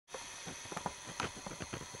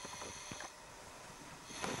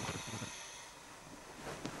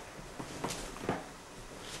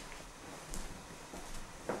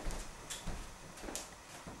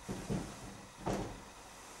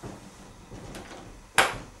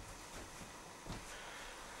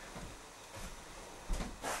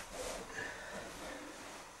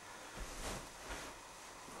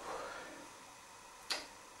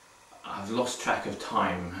lost track of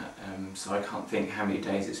time, so I can't think how many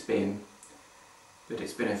days it's been, but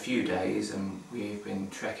it's been a few days and we've been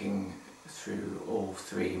trekking through all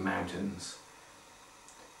three mountains.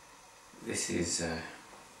 This is the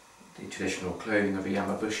traditional clothing of a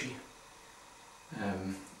Yamabushi.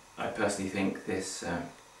 I personally think this, the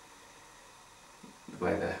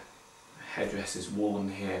way the headdress is worn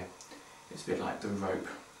here, it's a bit like the rope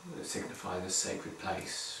that signifies a sacred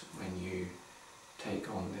place. When you take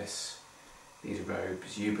on these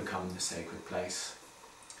robes, you become the sacred place.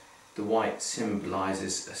 The white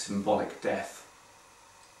symbolises a symbolic death.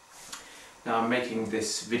 Now I'm making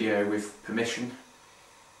this video with permission.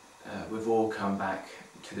 We've all come back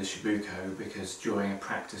to the Shugendo because during a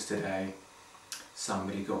practice today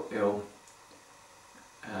somebody got ill.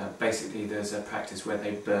 Basically there's a practice where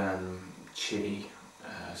they burn chili,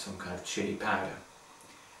 some kind of chili powder,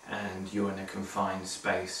 and you're in a confined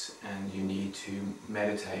space and you need to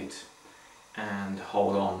meditate and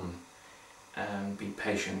hold on and be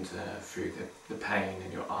patient through the pain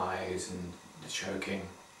in your eyes and the choking.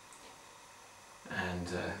 And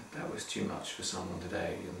that was too much for someone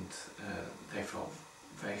today, and they felt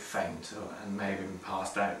very faint and may have even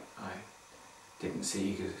passed out. I didn't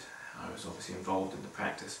see because I was obviously involved in the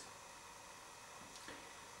practice.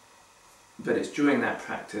 But it's during that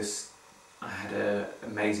practice I had an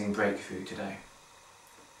amazing breakthrough today.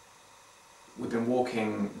 We've been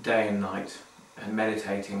walking day and night and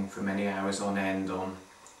meditating for many hours on end on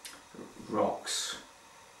rocks.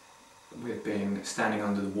 We've been standing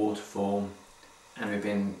under the waterfall and we've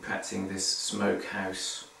been practicing this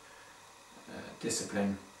smokehouse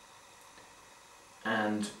discipline,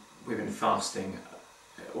 and we've been fasting,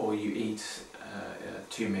 or you eat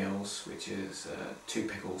 2 meals, which is 2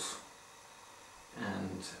 pickles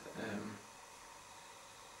and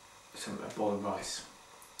a bowl of rice.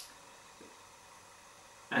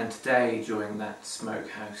 And today, during that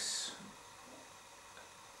smokehouse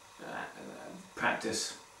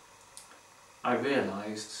practice, I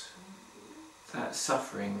realised that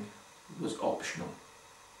suffering was optional.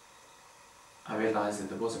 I realised that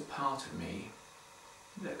there was a part of me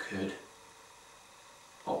that could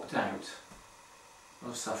opt out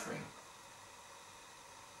of suffering.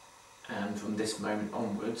 And from this moment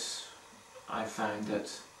onwards, I found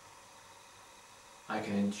that I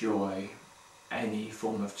can enjoy any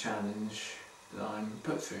form of challenge that I'm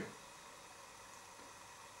put through.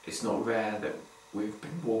 It's not rare that we've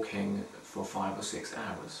been walking for 5 or 6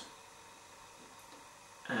 hours,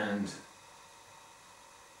 and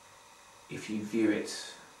if you view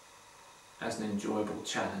it as an enjoyable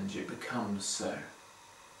challenge, it becomes so.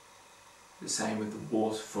 The same with the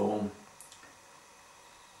waterfall.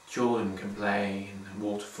 Children can play in the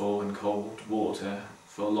waterfall in cold water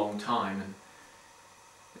for a long time, and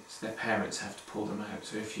their parents have to pull them out.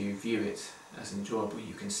 So if you view it as enjoyable,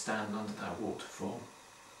 you can stand under that waterfall.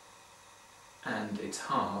 And it's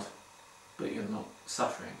hard, but you're not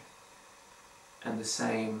suffering. And the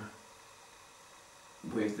same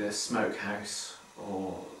with the smokehouse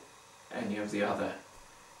or any of the other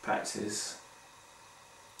practices.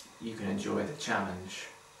 You can enjoy the challenge.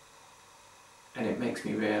 And it makes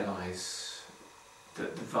me realise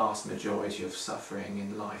that the vast majority of suffering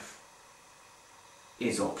in life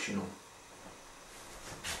is optional.